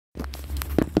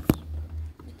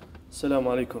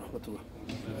Assalamu alaikum wa rahmatullah.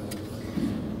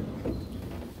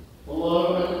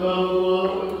 Allahu Akbar,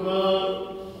 Allahu Akbar.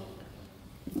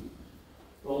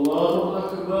 Allahu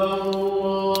Akbar,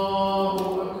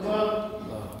 Allahu Akbar.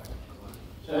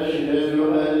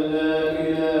 Ashhadu an la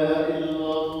ilaha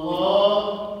illallah.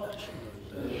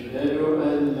 Ashhadu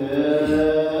an la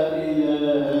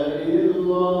ilaha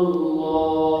illallah.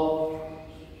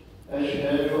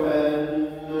 Ashhadu anna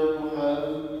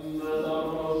Muhammadan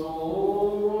Rasulullah.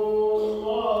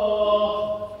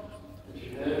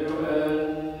 Ashhadu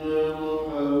anna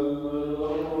Muhammadan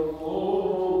Rasulullah.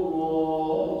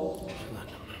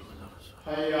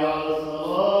 Hayya ala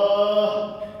salah.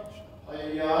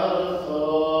 Hayya ala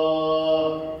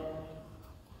salah.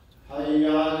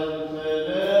 Hayya ala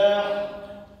al-falah.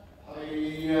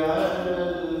 Hayya ala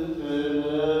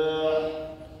al-falah.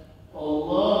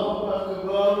 Allahu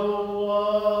Akbar,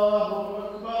 Allahu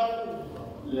Akbar.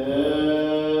 La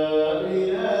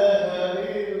ilaha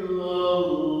illallah.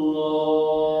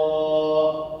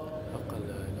 أقل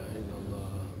لا إله إلا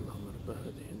الله اللهم رب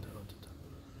هذه الدعوة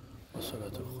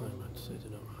والصلاة القائمة على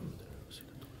سيدنا محمد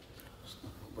وسيلة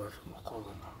وبارك مقام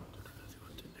محمد الذي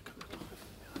وأتينك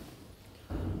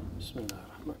بسم الله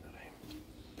الرحمن الرحيم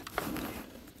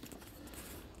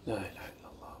لا إله إلا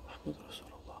الله محمد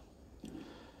رسول الله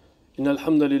إن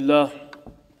الحمد لله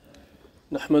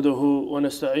نحمده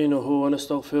ونستعينه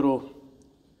ونستغفره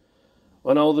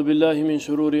ونعوذ بالله من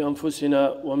شرور أنفسنا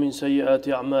ومن سيئات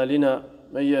أعمالنا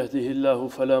من يهده الله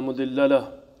فلا مضل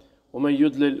له ومن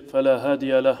يضلل فلا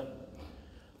هادي له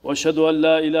وأشهد أن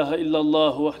لا إله إلا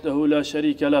الله وحده لا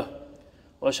شريك له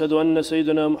وأشهد أن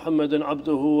سيدنا محمدا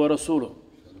عبده ورسوله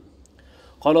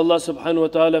قال الله سبحانه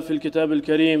وتعالى في الكتاب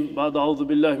الكريم بعد أعوذ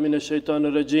بالله من الشيطان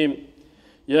الرجيم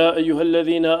يا أيها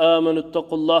الذين آمنوا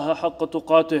اتقوا الله حق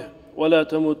تقاته ولا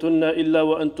تموتن إلا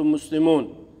وأنتم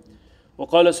مسلمون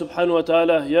وقال سبحانه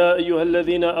وتعالى يا أيها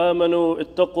الذين آمنوا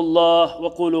اتقوا الله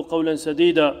وقولوا قولا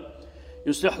سديدا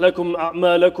يصلح لكم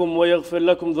أعمالكم ويغفر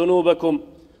لكم ذنوبكم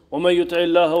ومن يطع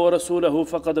الله ورسوله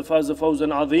فقد فاز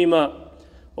فوزا عظيما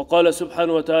وقال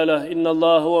سبحانه وتعالى إن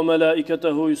الله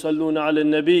وملائكته يصلون على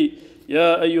النبي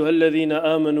يا أيها الذين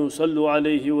آمنوا صلوا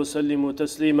عليه وسلموا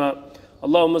تسليما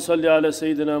اللهم صل على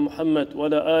سيدنا محمد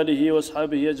وعلى آله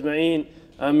وأصحابه أجمعين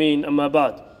آمين أما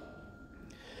بعد.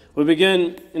 We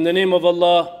begin in the name of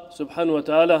Allah subhanahu wa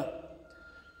ta'ala.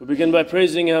 We begin by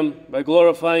praising Him, by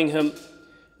glorifying Him.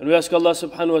 And we ask Allah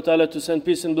subhanahu wa ta'ala to send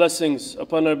peace and blessings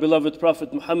upon our beloved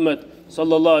Prophet Muhammad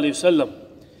sallallahu alayhi wasallam.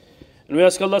 And we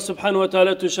ask Allah subhanahu wa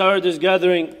ta'ala to shower this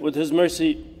gathering with His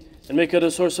mercy and make it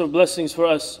a source of blessings for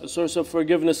us, a source of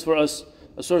forgiveness for us,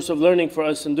 a source of learning for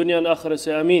us in dunya and akhirah.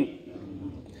 Say Ameen.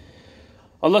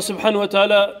 Allah subhanahu wa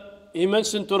ta'ala, He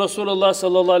mentioned to Rasulullah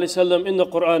sallallahu alayhi wasallam in the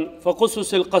Quran,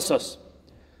 فَقُصُصِ الْقَصَصِ.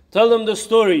 Tell them the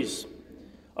stories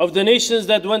of the nations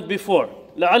that went before.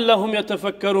 لَعَلَّهُمْ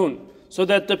يَتَفَكَّرُونَ. So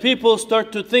that the people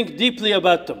start to think deeply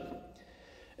about them.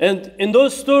 And in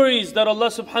those stories that Allah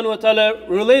subhanahu wa ta'ala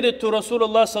related to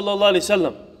Rasulullah sallallahu alayhi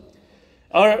wasallam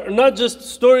are not just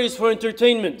stories for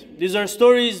entertainment. These are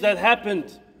stories that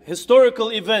happened,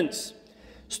 historical events.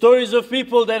 Stories of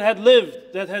people that had lived,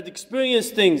 that had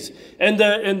experienced things, and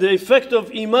the effect of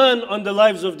Iman on the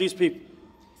lives of these people.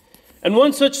 And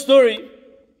one such story,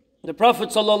 the Prophet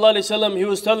ﷺ, he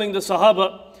was telling the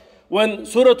Sahaba when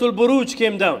Surah Al-Buruj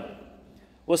came down.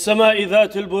 وَالسَّمَاءِ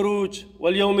ذَاتِ الْبُرُوجِ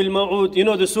وَالْيَوْمِ الْمَوْعُودِ. You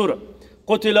know the surah.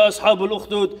 قُتِلَ أَصْحَابُ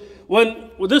الْأُخْدُودِ.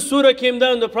 When this surah came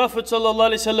down, the Prophet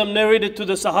ﷺ narrated to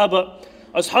the Sahaba,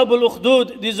 Ashab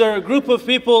al-Ukhdud, these are a group of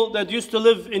people that used to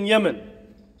live in Yemen.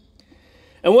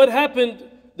 And what happened,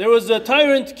 there was a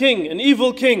tyrant king, an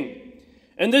evil king.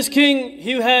 And this king,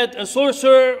 he had a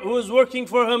sorcerer who was working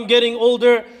for him, getting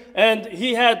older, and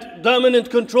he had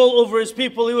dominant control over his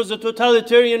people. He was a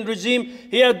totalitarian regime.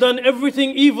 He had done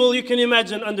everything evil you can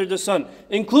imagine under the sun,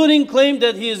 including claim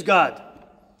that he is God.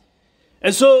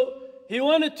 And so he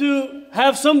wanted to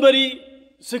have somebody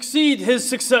succeed his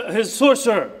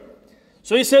sorcerer.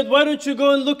 So he said, why don't you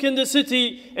go and look in the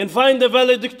city and find the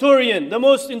valedictorian, the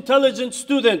most intelligent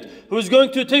student who's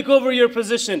going to take over your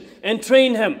position and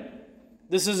train him.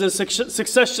 This is a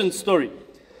succession story.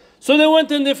 So they went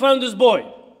and they found this boy.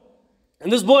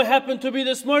 And this boy happened to be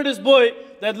the smartest boy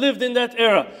that lived in that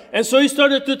era. And so he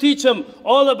started to teach him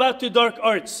all about the dark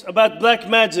arts, about black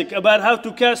magic, about how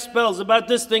to cast spells, about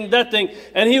this thing, that thing.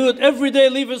 And he would every day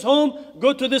leave his home,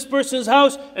 go to this person's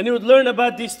house, and he would learn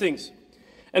about these things.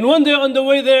 And one day on the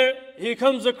way there, he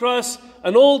comes across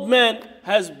an old man,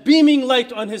 has beaming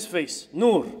light on his face,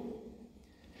 nur.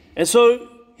 And so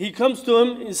he comes to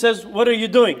him and says, what are you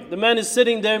doing? The man is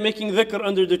sitting there making dhikr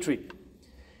under the tree.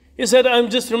 He said, I'm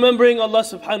just remembering Allah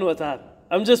subhanahu wa ta'ala.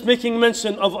 I'm just making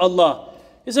mention of Allah.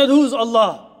 He said, who's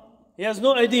Allah? He has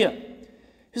no idea.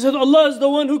 He said, Allah is the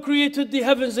one who created the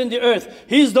heavens and the earth.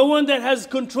 He is the one that has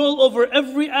control over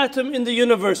every atom in the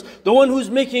universe. The one who's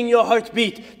making your heart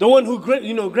beat. The one who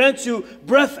grants you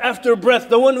breath after breath.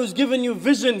 The one who's given you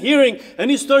vision, hearing.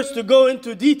 And he starts to go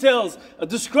into details,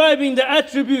 describing the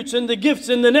attributes and the gifts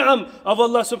and the ni'am of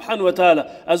Allah subhanahu wa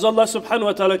ta'ala. As Allah subhanahu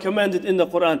wa ta'ala commanded in the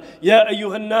Quran, Ya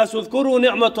ayyuhan nasu udhkuru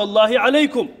ni'matallahi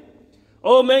alaykum.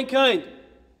 O mankind,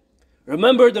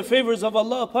 remember the favors of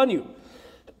Allah upon you.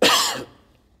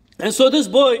 And so this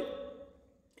boy,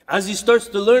 as he starts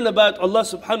to learn about Allah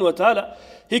subhanahu wa ta'ala,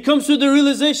 he comes to the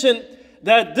realization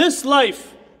that this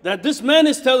life that this man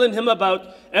is telling him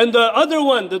about, and the other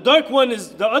one, the dark one, is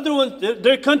the other one,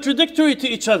 they're contradictory to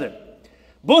each other.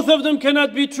 Both of them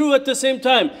cannot be true at the same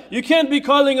time. You can't be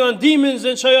calling on demons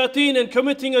and shayateen and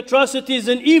committing atrocities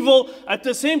and evil at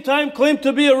the same time claim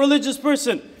to be a religious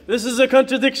person. This is a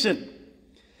contradiction.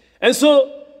 And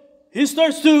so he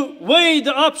starts to weigh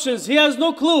the options. He has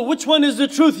no clue which one is the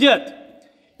truth yet.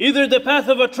 Either the path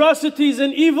of atrocities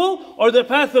and evil or the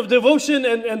path of devotion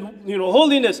and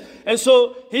holiness. And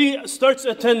so he starts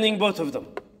attending both of them.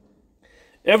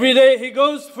 Every day he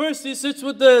goes, first he sits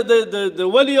with the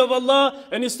wali of Allah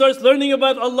and he starts learning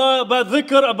about Allah, about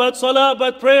dhikr, about salah,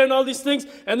 about prayer and all these things.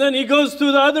 And then he goes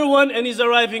to the other one and he's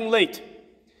arriving late.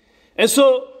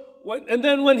 And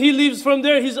then when he leaves from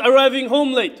there, he's arriving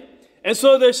home late. And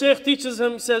so the Shaykh teaches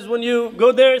him, says, when you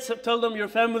go there, tell them your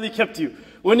family kept you.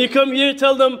 When you come here,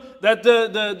 tell them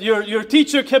that your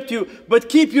teacher kept you. But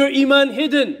keep your iman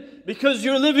hidden. Because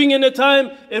you're living in a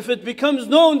time, if it becomes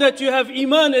known that you have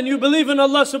iman and you believe in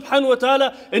Allah subhanahu wa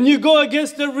ta'ala, and you go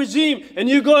against the regime, and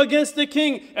you go against the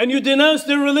king, and you denounce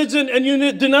their religion, and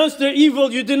you denounce their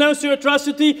evil, you denounce their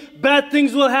atrocity, bad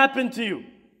things will happen to you.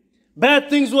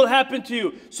 Bad things will happen to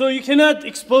you. So you cannot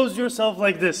expose yourself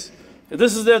like this.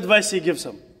 This is the advice he gives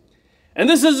him. And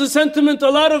this is a sentiment a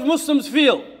lot of Muslims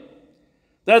feel.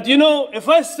 That, if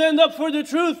I stand up for the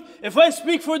truth, if I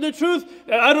speak for the truth,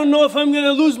 I don't know if I'm going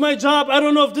to lose my job. I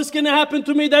don't know if this is going to happen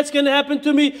to me, that's going to happen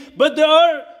to me. But there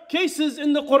are cases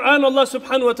in the Quran, Allah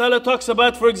subhanahu wa ta'ala talks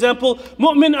about, for example,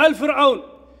 Mu'min al-Fir'aun,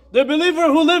 the believer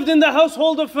who lived in the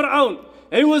household of Fir'aun.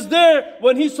 He was there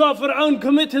when he saw Fir'aun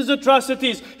commit his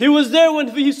atrocities. He was there when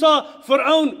he saw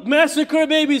Fir'aun massacre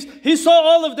babies. He saw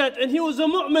all of that, and he was a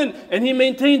mu'min, and he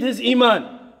maintained his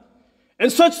iman.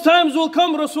 And such times will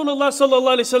come, Rasulullah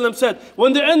sallallahu alaihi wasallam said,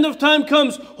 when the end of time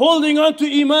comes, holding on to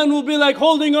iman will be like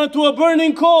holding on to a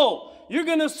burning coal. You're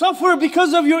going to suffer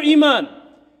because of your iman.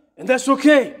 And that's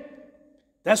okay.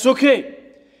 That's okay.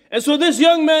 And so this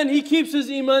young man, he keeps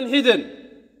his iman hidden.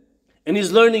 And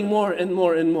he's learning more and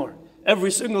more and more.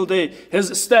 Every single day,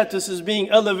 his status is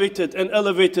being elevated and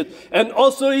elevated. And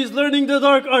also he's learning the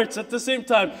dark arts at the same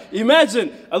time.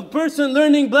 Imagine a person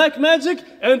learning black magic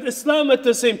and Islam at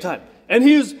the same time. And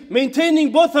he's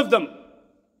maintaining both of them.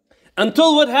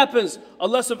 Until what happens?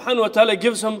 Allah subhanahu wa ta'ala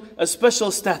gives him a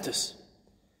special status.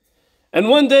 And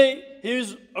one day,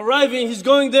 he's arriving, he's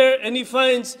going there, and he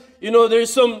finds,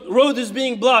 there's some road is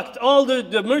being blocked. All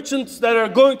the merchants that are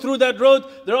going through that road,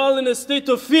 they're all in a state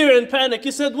of fear and panic.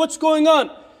 He said, what's going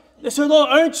on? They said, oh,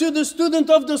 aren't you the student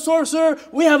of the sorcerer?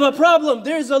 We have a problem.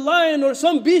 There's a lion or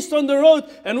some beast on the road,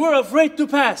 and we're afraid to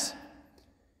pass.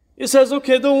 He says,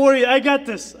 okay, don't worry, I got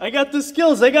this. I got the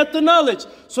skills, I got the knowledge.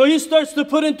 So he starts to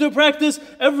put into practice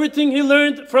everything he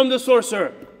learned from the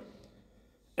sorcerer.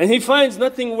 And he finds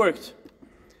nothing worked.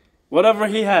 Whatever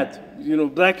he had,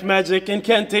 black magic,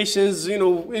 incantations,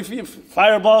 if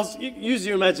fireballs, use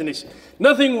your imagination.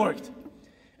 Nothing worked.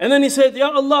 And then he said,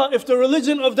 Ya Allah, if the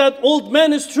religion of that old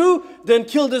man is true, then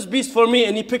kill this beast for me.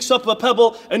 And he picks up a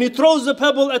pebble and he throws the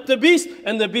pebble at the beast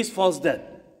and the beast falls dead.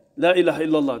 La ilaha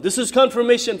illallah. This is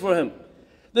confirmation for him.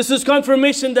 This is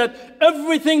confirmation that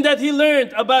everything that he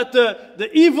learned about the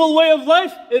evil way of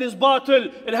life, it is batil.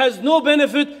 It has no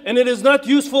benefit and it is not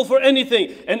useful for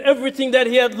anything. And everything that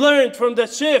he had learned from the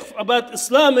Shaykh about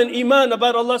Islam and Iman,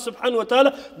 about Allah subhanahu wa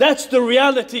ta'ala, that's the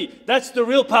reality. That's the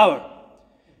real power.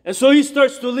 And so he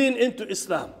starts to lean into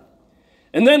Islam.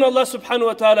 And then Allah subhanahu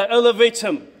wa ta'ala elevates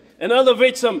him and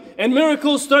elevates him. And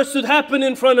miracles starts to happen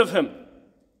in front of him.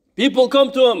 People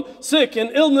come to him sick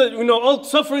and illness, all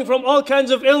suffering from all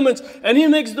kinds of ailments. And he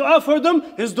makes dua for them.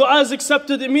 His dua is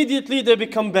accepted immediately. They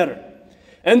become better.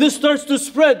 And this starts to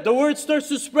spread. The word starts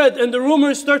to spread. And the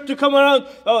rumors start to come around.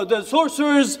 Oh, the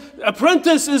sorcerer's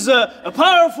apprentice is a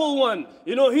powerful one.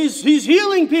 He's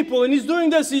healing people and he's doing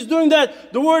this, he's doing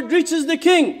that. The word reaches the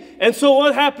king. And so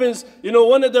what happens?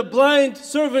 One of the blind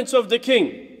servants of the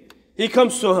king, he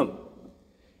comes to him.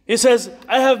 He says,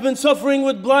 I have been suffering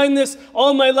with blindness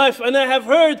all my life, and I have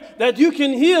heard that you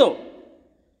can heal.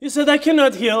 He said, I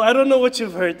cannot heal. I don't know what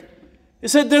you've heard. He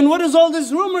said, then what is all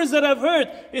these rumors that I've heard?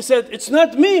 He said, it's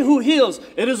not me who heals.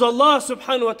 It is Allah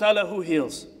subhanahu wa ta'ala who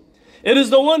heals. It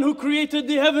is the one who created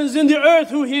the heavens and the earth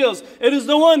who heals. It is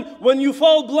the one, when you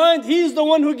fall blind, He is the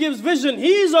one who gives vision.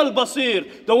 He is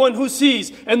Al-Basir, the one who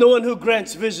sees and the one who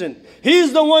grants vision. He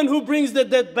is the one who brings the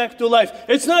dead back to life.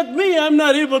 It's not me. I'm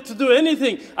not able to do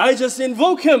anything. I just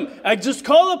invoke Him. I just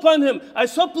call upon Him. I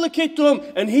supplicate to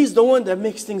Him, and He's the one that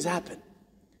makes things happen.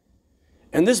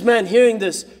 And this man hearing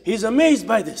this, he's amazed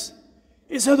by this.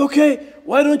 He said, okay,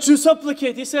 why don't you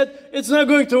supplicate? He said, it's not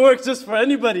going to work just for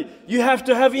anybody. You have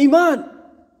to have Iman.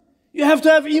 You have to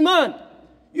have Iman.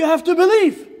 You have to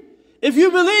believe. If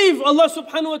you believe Allah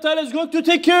subhanahu wa ta'ala is going to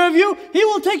take care of you, He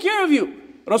will take care of you.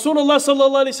 Rasulullah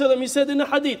sallallahu alayhi wa sallam, he said in a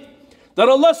hadith, that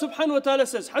Allah subhanahu wa ta'ala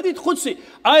says, hadith Qudsi,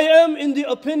 I am in the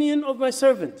opinion of my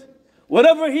servant.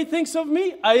 Whatever he thinks of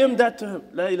me, I am that to him.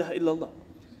 La ilaha illallah.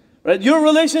 Right? Your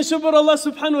relationship with Allah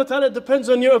subhanahu wa ta'ala depends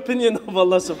on your opinion of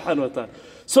Allah subhanahu wa ta'ala.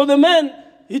 So the man,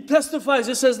 he testifies,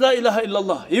 he says, La ilaha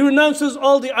illallah. He renounces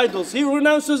all the idols. He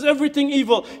renounces everything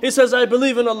evil. He says, I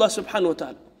believe in Allah subhanahu wa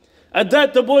ta'ala. At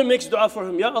that, the boy makes dua for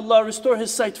him. Ya Allah, restore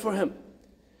his sight for him.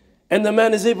 And the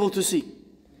man is able to see.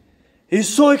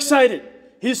 He's so excited.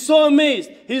 He's so amazed.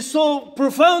 He's so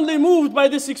profoundly moved by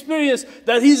this experience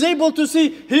that he's able to see.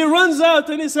 He runs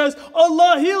out and he says,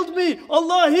 Allah healed me.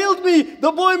 Allah healed me.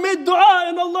 The boy made dua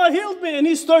and Allah healed me. And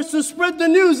he starts to spread the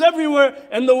news everywhere.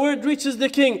 And the word reaches the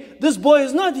king. This boy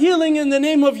is not healing in the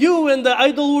name of you and the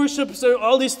idol worship,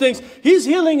 all these things. He's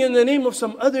healing in the name of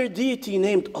some other deity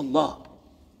named Allah.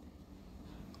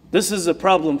 This is a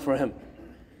problem for him.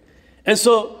 And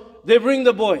so they bring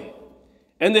the boy.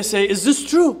 And they say, is this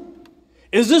true?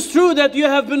 Is this true that you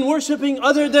have been worshipping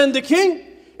other than the king?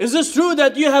 Is this true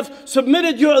that you have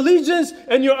submitted your allegiance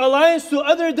and your alliance to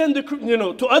other than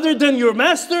your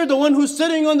master, the one who's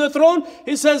sitting on the throne?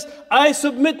 He says, I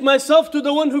submit myself to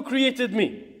the one who created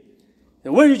me.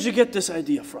 And where did you get this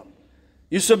idea from?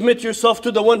 You submit yourself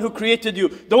to the one who created you,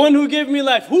 the one who gave me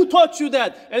life. Who taught you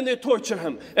that? And they torture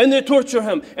him, and they torture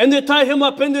him, and they tie him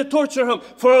up, and they torture him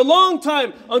for a long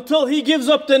time until he gives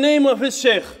up the name of his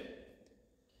sheikh.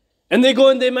 And they go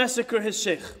and they massacre his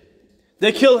sheikh.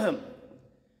 They kill him.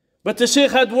 But the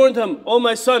sheikh had warned him, oh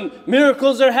my son,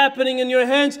 miracles are happening in your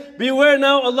hands. Beware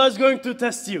now, Allah is going to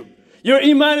test you. Your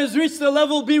iman has reached the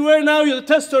level, beware now, your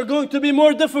tests are going to be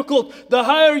more difficult. The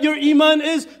higher your iman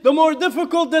is, the more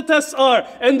difficult the tests are.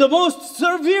 And the most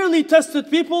severely tested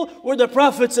people were the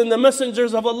prophets and the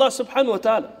messengers of Allah subhanahu wa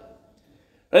ta'ala.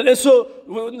 And so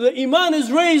when the iman is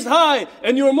raised high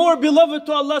and you're more beloved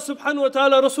to Allah subhanahu wa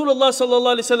ta'ala, Rasulullah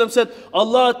sallallahu alayhi wa sallam said,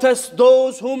 Allah tests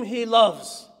those whom He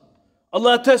loves.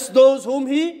 Allah tests those whom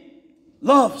He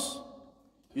loves.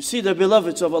 You see the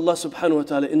beloveds of Allah subhanahu wa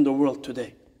ta'ala in the world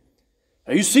today.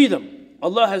 You see them.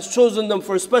 Allah has chosen them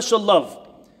for special love.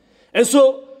 And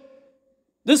so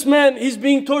this man, he's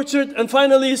being tortured, and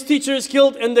finally his teacher is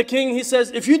killed, and the king, he says,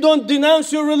 if you don't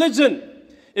denounce your religion,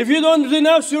 if you don't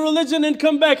renounce your religion and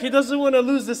come back, he doesn't want to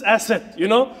lose this asset, you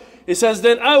know. He says,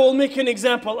 then I will make an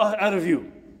example out of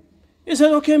you. He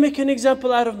said, okay, make an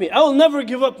example out of me. I will never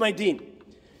give up my deen.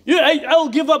 I will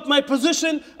give up my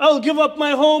position. I will give up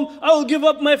my home. I will give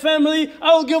up my family.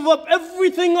 I will give up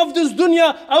everything of this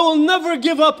dunya. I will never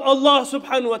give up Allah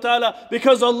subhanahu wa ta'ala,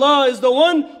 because Allah is the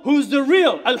one who is the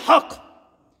real, al-haq.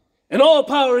 And all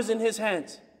power is in His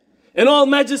hands. And all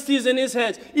majesty is in His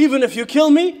hands. Even if you kill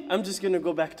me, I'm just going to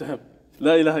go back to Him.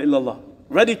 La ilaha illallah.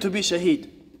 Ready to be shaheed.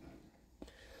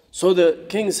 So the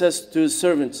king says to his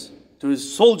servants, to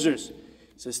his soldiers,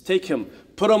 he says, take him,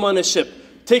 put him on a ship,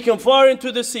 take him far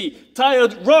into the sea, tie a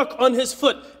rock on his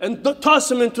foot, and toss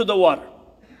him into the water.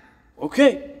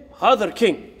 Okay, Hadar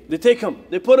king. They take him,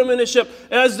 they put him in a ship.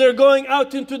 As they're going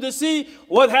out into the sea,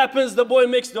 what happens? The boy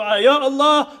makes dua. Ya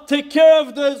Allah, take care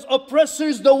of those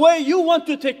oppressors the way you want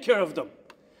to take care of them.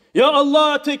 Ya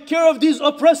Allah, take care of these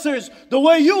oppressors the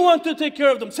way you want to take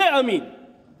care of them. Say Ameen.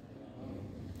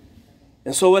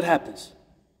 And so what happens?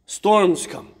 Storms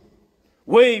come.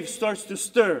 Waves starts to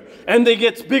stir, and they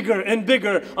get bigger and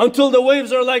bigger until the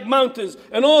waves are like mountains.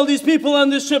 And all these people on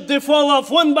this ship, they fall off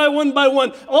one by one by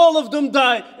one. All of them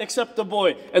die except the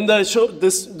boy. And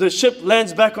the ship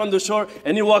lands back on the shore,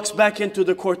 and he walks back into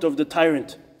the court of the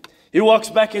tyrant. He walks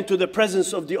back into the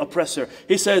presence of the oppressor.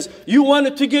 He says, you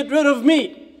wanted to get rid of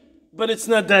me, but it's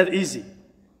not that easy.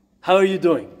 How are you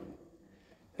doing?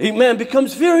 The man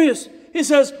becomes furious. He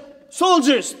says,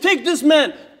 soldiers, take this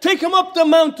man. Take him up the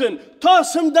mountain,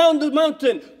 toss him down the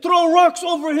mountain, throw rocks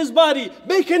over his body,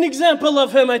 make an example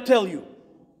of him, I tell you.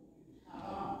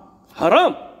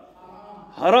 Haram.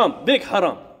 Haram, big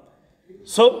haram.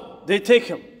 So they take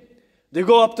him. They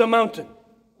go up the mountain.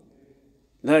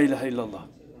 La ilaha illallah.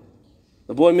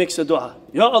 The boy makes a dua.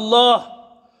 Ya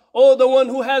Allah, oh the one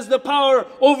who has the power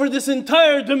over this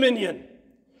entire dominion.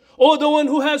 Oh the one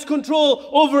who has control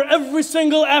over every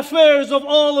single affairs of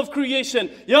all of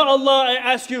creation. Ya Allah, I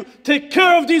ask you, take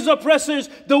care of these oppressors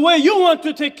the way you want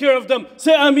to take care of them.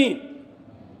 Say Ameen.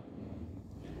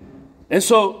 And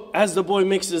so as the boy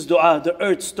makes this dua, the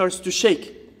earth starts to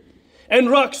shake. And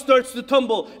rock starts to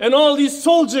tumble. And all these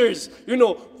soldiers,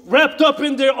 wrapped up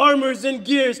in their armors and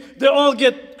gears, they all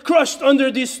get crushed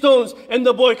under these stones. And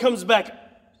the boy comes back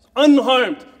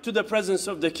unharmed to the presence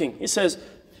of the king. He says,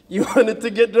 you wanted to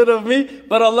get rid of me,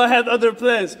 but Allah had other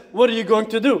plans. What are you going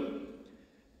to do?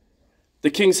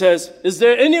 The king says, is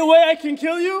there any way I can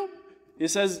kill you? He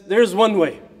says, there's one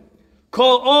way.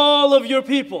 Call all of your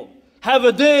people. Have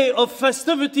a day of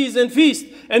festivities and feast.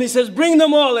 And he says, bring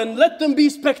them all and let them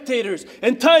be spectators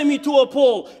and tie me to a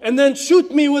pole and then shoot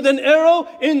me with an arrow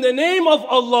in the name of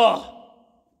Allah.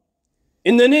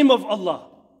 In the name of Allah.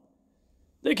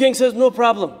 The king says, no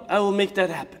problem. I will make that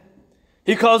happen.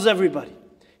 He calls everybody.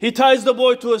 He ties the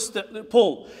boy to a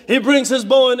pole. He brings his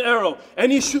bow and arrow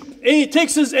and he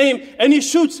takes his aim and he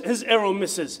shoots. His arrow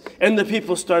misses. And the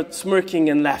people start smirking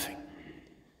and laughing.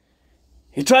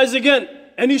 He tries again.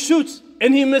 And he shoots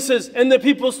and he misses and the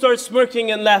people start smirking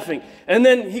and laughing. And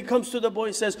then he comes to the boy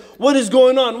and says, what is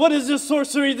going on? What is this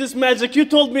sorcery, this magic? You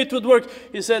told me it would work.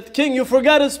 He said, King, you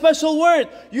forgot a special word.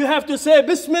 You have to say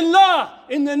Bismillah,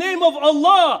 in the name of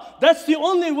Allah. That's the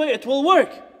only way it will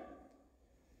work.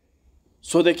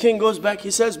 So the king goes back.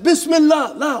 He says,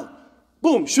 Bismillah, loud.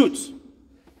 Boom, shoots.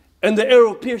 And the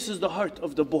arrow pierces the heart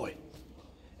of the boy.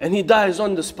 And he dies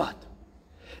on the spot.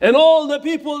 And all the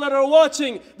people that are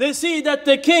watching, they see that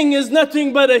the king is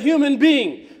nothing but a human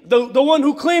being. The one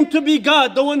who claimed to be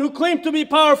God, the one who claimed to be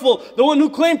powerful, the one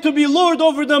who claimed to be Lord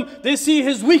over them, they see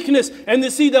his weakness and they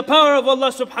see the power of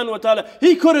Allah subhanahu wa ta'ala.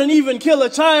 He couldn't even kill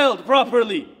a child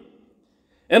properly.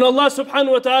 And Allah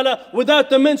subhanahu wa ta'ala,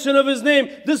 without the mention of his name,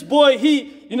 this boy,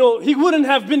 he wouldn't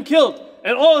have been killed.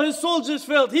 And all his soldiers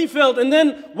failed, he failed. And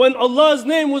then when Allah's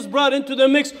name was brought into the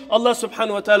mix, Allah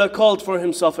subhanahu wa ta'ala called for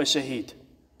himself a shaheed.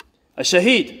 A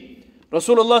shaheed.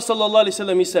 Rasulullah sallallahu alayhi wa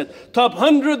sallam, he said, top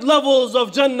 100 levels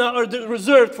of Jannah are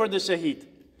reserved for the shaheed.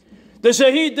 The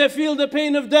shaheed, they feel the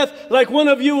pain of death like one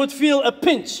of you would feel a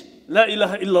pinch. La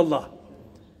ilaha illallah.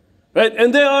 Right?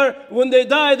 And when they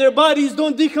die, their bodies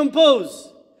don't decompose.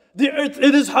 The earth,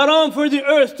 it is haram for the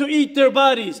earth to eat their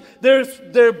bodies.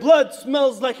 Their blood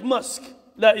smells like musk.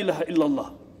 La ilaha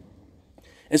illallah.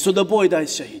 And so the boy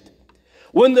dies shaheed.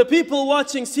 When the people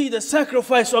watching see the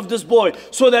sacrifice of this boy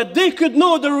so that they could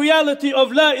know the reality of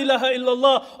La ilaha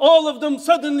illallah, all of them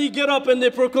suddenly get up and they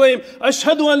proclaim,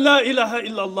 Ashhadu an La ilaha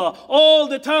illallah. All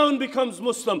the town becomes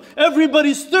Muslim.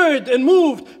 Everybody stirred and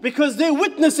moved because they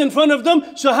witness in front of them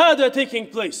Shahada taking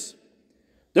place.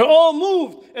 They're all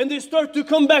moved and they start to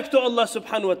come back to Allah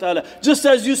subhanahu wa ta'ala. Just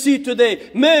as you see today,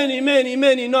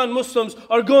 many non-Muslims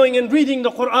are going and reading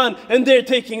the Quran and they're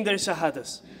taking their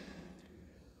Shahadas.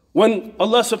 When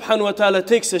Allah subhanahu wa ta'ala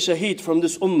takes a shaheed from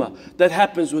this ummah, that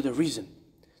happens with a reason.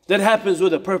 That happens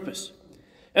with a purpose.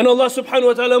 And Allah subhanahu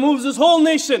wa ta'ala moves this whole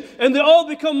nation and they all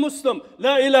become Muslim.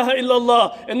 La ilaha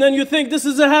illallah. And then you think this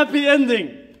is a happy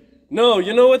ending. No,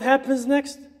 you know what happens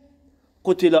next?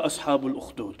 قُتِلَ أَصْحَابُ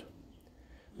الْأُخْدُودِ.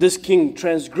 This king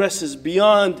transgresses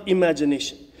beyond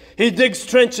imagination. He digs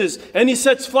trenches and he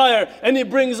sets fire and he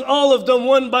brings all of them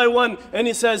one by one and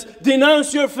he says,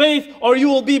 denounce your faith or you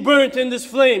will be burnt in these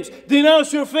flames.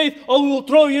 Denounce your faith or we will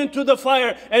throw you into the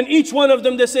fire. And each one of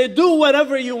them, they say, do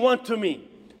whatever you want to me.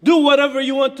 Do whatever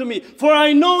you want to me. For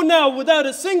I know now without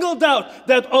a single doubt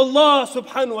that Allah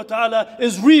subhanahu wa ta'ala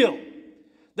is real.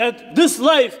 That this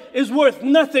life is worth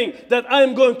nothing, that I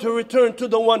am going to return to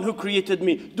the one who created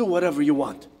me. Do whatever you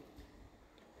want.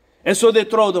 And so they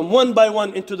throw them one by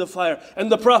one into the fire.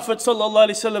 And the Prophet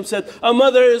ﷺ said, a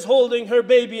mother is holding her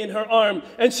baby in her arm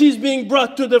and she's being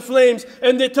brought to the flames.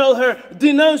 And they tell her,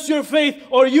 denounce your faith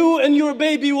or you and your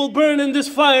baby will burn in this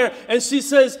fire. And she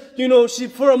says,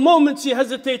 for a moment she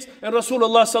hesitates. And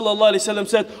Rasulullah ﷺ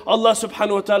said, Allah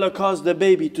subhanahu wa ta'ala caused the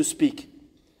baby to speak.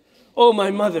 Oh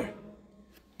my mother,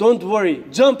 don't worry,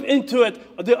 jump into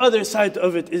it. The other side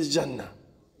of it is Jannah.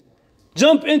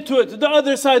 Jump into it. The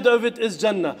other side of it is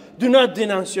Jannah. Do not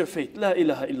denounce your faith. La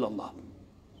ilaha illallah.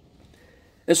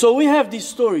 And so we have these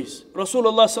stories.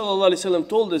 Rasulullah sallallahu alaihi wasallam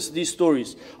told us these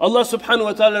stories. Allah subhanahu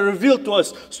wa ta'ala revealed to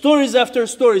us stories after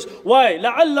stories. Why?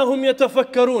 لَعَلَّهُمْ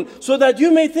يَتَفَكَّرُونَ. So that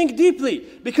you may think deeply.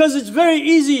 Because it's very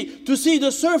easy to see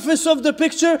the surface of the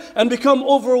picture and become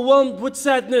overwhelmed with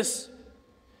sadness.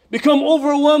 become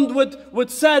overwhelmed with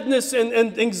sadness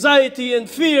and anxiety and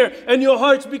fear, and your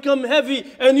hearts become heavy,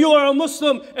 and you are a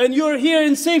Muslim, and you're here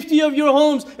in safety of your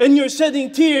homes, and you're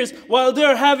shedding tears while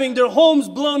they're having their homes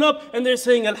blown up, and they're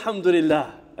saying,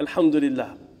 Alhamdulillah,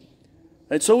 Alhamdulillah.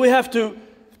 Right? So we have to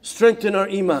strengthen our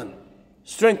iman,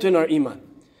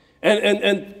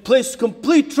 and place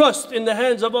complete trust in the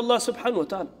hands of Allah subhanahu wa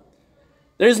ta'ala.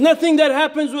 There's nothing that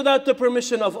happens without the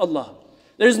permission of Allah.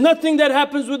 There's nothing that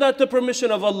happens without the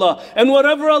permission of Allah. And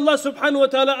whatever Allah subhanahu wa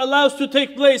ta'ala allows to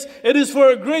take place, it is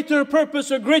for a greater purpose,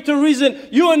 a greater reason.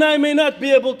 You and I may not be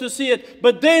able to see it,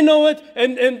 but they know it,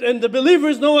 and the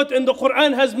believers know it, and the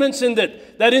Quran has mentioned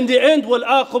it. That in the end,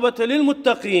 وَالْآخُبَةَ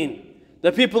لِلْمُتَّقِينَ.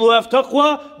 The people who have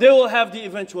taqwa, they will have the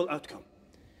eventual outcome.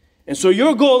 And so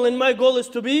your goal and my goal is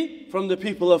to be from the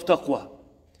people of taqwa.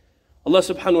 Allah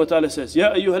subhanahu wa ta'ala says,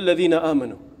 Ya ayyuhal ladhina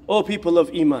amanu, O people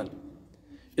of iman,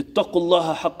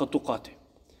 ittaqullaha haqqa tuqatih.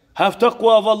 Have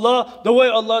taqwa of Allah the way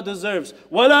Allah deserves.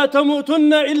 وَلَا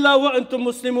تَمُوتُنَّ إِلَّا وَأَنْتُمْ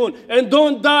مُسْلِمُونَ. And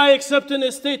don't die except in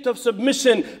a state of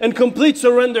submission and complete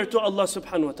surrender to Allah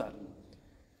subhanahu wa ta'ala.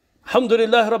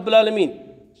 Alhamdulillah Rabbil Alameen.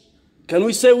 Can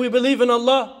we say we believe in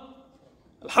Allah?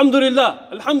 Alhamdulillah,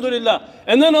 Alhamdulillah.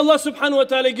 And then Allah subhanahu wa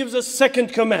ta'ala gives us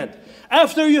second command.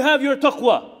 After you have your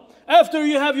taqwa, after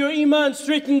you have your iman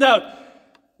straightened out,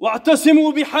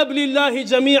 وَاعْتَصِمُوا بِحَبْلِ اللَّهِ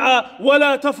جَمِيعًا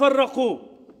وَلَا تَفَرَّقُوا.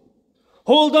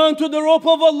 Hold on to the rope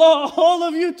of Allah, all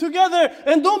of you together,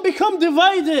 and don't become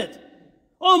divided.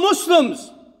 Oh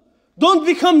Muslims, don't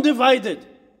become divided.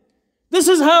 This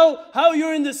is how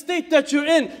you're in the state that you're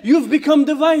in. You've become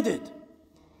divided.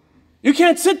 You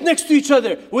can't sit next to each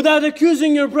other without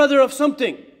accusing your brother of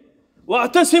something.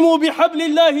 وَاعْتَصِمُوا بِحَبْلِ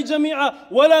اللَّهِ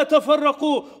جَمِيعًا وَلَا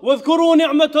تَفَرَّقُوا وَاذْكُرُوا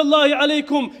نِعْمَةَ اللَّهِ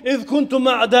عَلَيْكُمْ إِذْ كُنْتُمْ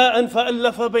أَعْدَاءً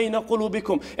فَأَلَّفَ بَيْنَ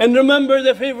قُلُوبِكُمْ. And remember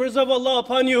the favors of Allah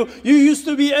upon you. You used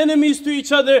to be enemies to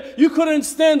each other. You couldn't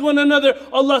stand one another.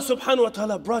 Allah subhanahu wa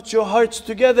ta'ala brought your hearts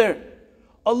together.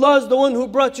 Allah is the one who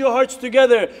brought your hearts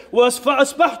together.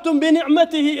 فَأَصْبَحْتُمْ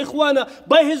بِنِعْمَتِهِ إِخْوَانًا.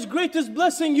 By His greatest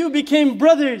blessing you became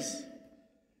brothers.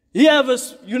 You have a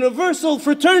universal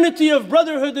fraternity of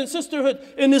brotherhood and sisterhood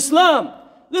in Islam.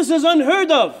 This is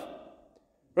unheard of.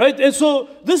 Right? And so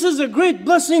this is a great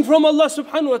blessing from Allah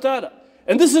subhanahu wa ta'ala.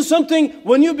 And this is something,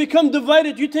 when you become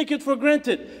divided, you take it for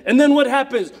granted. And then what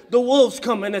happens? The wolves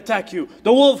come and attack you.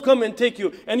 The wolves come and take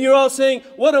you. And you're all saying,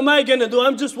 what am I going to do?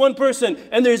 I'm just one person.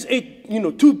 And there's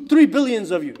 3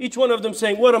 billions of you. Each one of them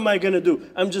saying, what am I going to do?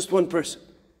 I'm just one person.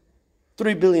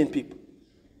 3 billion people.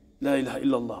 La ilaha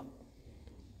illallah.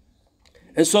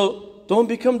 And so, don't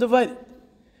become divided.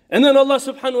 And then Allah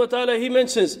subhanahu wa ta'ala, He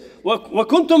mentions,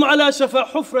 وَكُنْتُمْ عَلَى شَفَى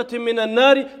حُفْرَةٍ مِّنَ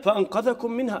النَّارِ فَأَنْقَذَكُمْ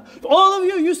مِنْهَا. All of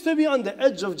you used to be on the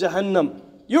edge of Jahannam.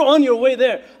 You're on your way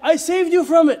there. I saved you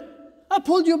from it. I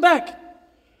pulled you back.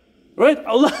 Right?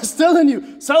 Allah is telling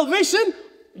you, salvation,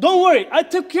 don't worry, I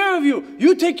took care of you.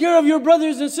 You take care of your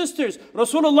brothers and sisters.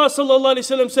 Rasulullah sallallahu alayhi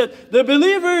wa sallam said, the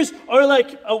believers are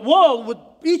like a wall with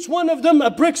each one of them a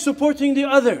brick supporting the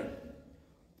other.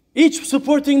 Each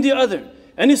supporting the other.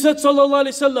 And he said, sallallahu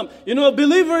alayhi wasallam,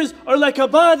 believers are like a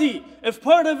body. If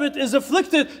part of it is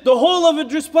afflicted, the whole of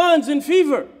it responds in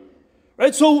fever.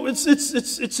 Right? So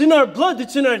it's in our blood,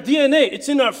 it's in our DNA, it's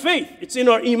in our faith, it's in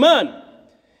our iman.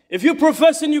 If you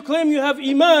profess and you claim you have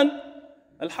iman,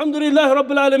 alhamdulillah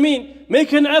Rabbil Alameen,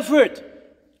 make an effort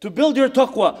to build your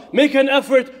taqwa. Make an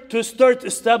effort to start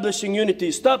establishing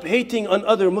unity. Stop hating on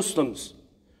other Muslims.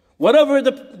 Whatever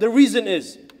the reason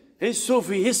is. He's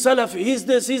Sufi, he's Salafi, he's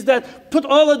this, he's that. Put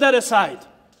all of that aside.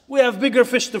 We have bigger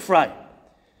fish to fry.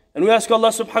 And we ask Allah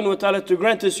subhanahu wa ta'ala to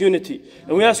grant us unity.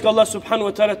 And we ask Allah subhanahu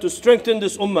wa ta'ala to strengthen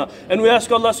this ummah. And we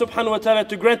ask Allah subhanahu wa ta'ala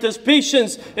to grant us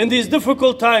patience in these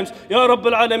difficult times. Ya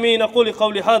Rabbil Alameen, aquli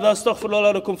qawli hadha,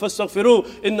 astaghfirullah lakum fastaghfiruh,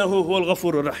 innahu huwal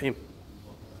ghafurur rahim.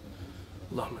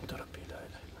 Allahumma anta rabbi, la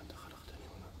ilaha illa anta khalaqtani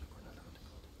wa la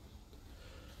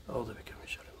أعوذ بك من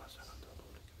شر ما صنعت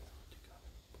وأعوذ بك من حمدك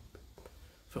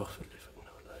فاغفر لي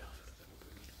فإنه لا يغفر الذنوب.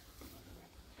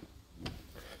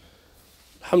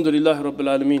 الحمد لله رب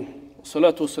العالمين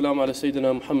والصلاة والسلام على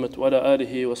سيدنا محمد وعلى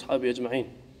آله وأصحابه أجمعين.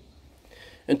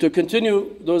 And to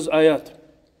continue those ayat,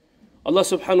 Allah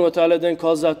subhanahu wa ta'ala then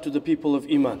calls out to the people of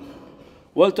Iman.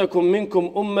 وَلْتَكُمْ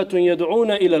مِنْكُمْ أُمَّةٌ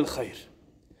يَدْعُونَ إِلَى الْخَيْرِ.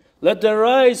 Let there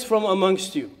rise from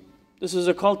amongst you. This is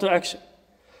a call to action.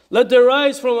 Let there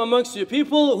rise from amongst you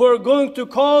people who are going to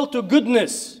call to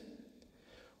goodness.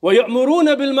 وَيَأْمُرُونَ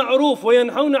بِالْمَعْرُوفِ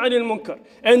وَيَنْهَوْنَ عَنِ الْمُنْكَرِ.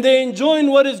 And they enjoin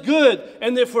what is good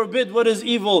and they forbid what is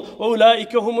evil.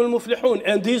 وَأُولَٰئِكَ هُمُ الْمُفْلِحُونَ.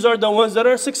 And these are the ones that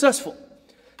are successful.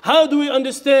 How do we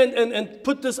understand and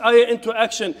put this ayah into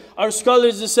action? Our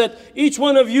scholars have said, each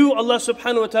one of you, Allah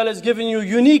subhanahu wa ta'ala has given you a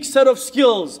unique set of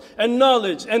skills and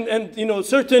knowledge and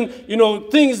certain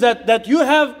things that you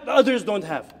have, others don't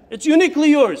have. It's uniquely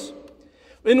yours.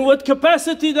 In what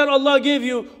capacity that Allah gave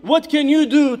you, what can you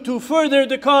do to further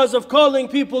the cause of calling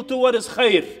people to what is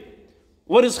khair?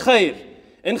 What is khair?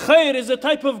 And khair is a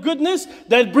type of goodness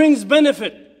that brings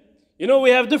benefit.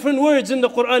 We have different words in the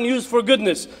Quran used for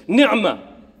goodness. Ni'mah,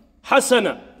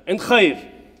 hasana, and khair.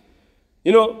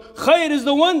 Khair is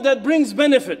the one that brings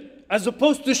benefit, as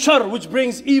opposed to shar, which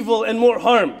brings evil and more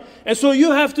harm. And so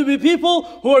you have to be people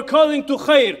who are calling to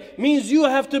khair. Means you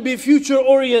have to be future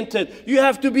oriented. You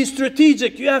have to be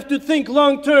strategic. You have to think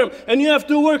long term. And you have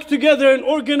to work together and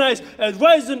organize.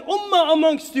 Advise an ummah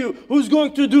amongst you who's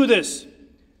going to do this.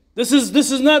 This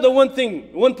is not a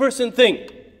one person thing.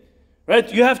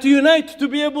 Right? You have to unite to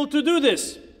be able to do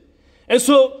this. And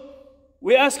so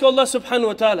we ask Allah subhanahu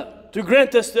wa ta'ala to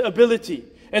grant us the ability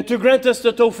and to grant us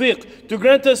the tawfiq, to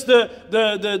grant us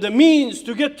the means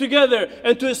to get together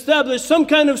and to establish some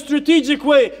kind of strategic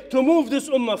way to move this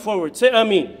ummah forward. Say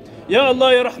Ameen. Ya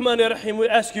Allah, Ya Rahman, Ya Rahim, we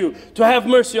ask you to have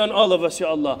mercy on all of us, Ya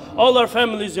Allah. All our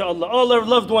families, Ya Allah. All our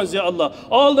loved ones, Ya Allah.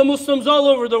 All the Muslims all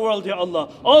over the world, Ya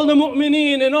Allah. All the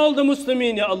mu'mineen and all the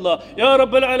Muslimin, Ya Allah. Ya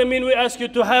Rabbil Alameen, we ask you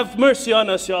to have mercy on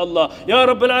us, Ya Allah. Ya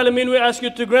Rabbil Alameen, we ask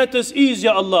you to grant us ease,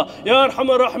 Ya Allah. Ya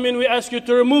Arhamar Rahimin, we ask you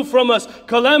to remove from us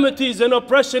calamities and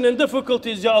oppression and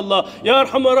difficulties, Ya Allah. Ya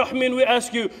Arhamar Rahimin, we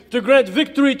ask you to grant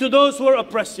victory to those who are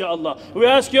oppressed, Ya Allah. We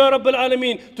ask Ya Rabbil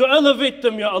Alameen to elevate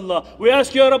them, Ya Allah. We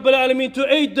ask Ya Rabbil Alameen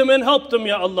to aid them and help them,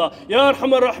 Ya Allah. Ya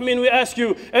Arhamar Rahimin, we ask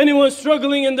you, anyone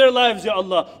struggling in their lives, Ya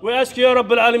Allah, we ask Ya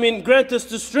Rabbil Alameen, grant us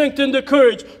the strength and the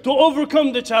courage to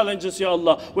overcome the challenges, Ya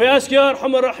Allah. We ask Ya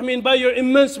Arhamar Rahimin, by your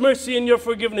immense mercy and your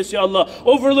forgiveness, Ya Allah,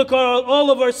 overlook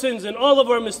all of our sins and all of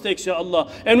our mistakes, Ya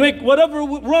Allah, and make whatever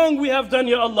wrong we have done,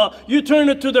 Ya Allah, you turn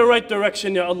it to the right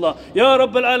direction, Ya Allah. Ya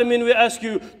Rabbil Alameen, we ask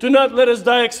you to not let us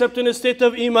die except in a state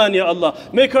of iman, Ya Allah.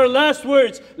 Make our last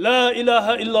words, La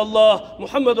ilaha illallah,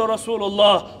 Muhammadur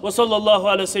Rasulullah, wa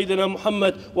sallallahu ala Sayyidina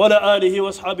Muhammad wa ala alihi wa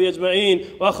ashabihi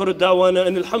ajma'in, wa akhiru da'wana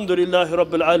and alhamdulillahi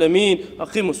Rabbil Alameen.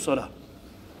 Aqimus salah.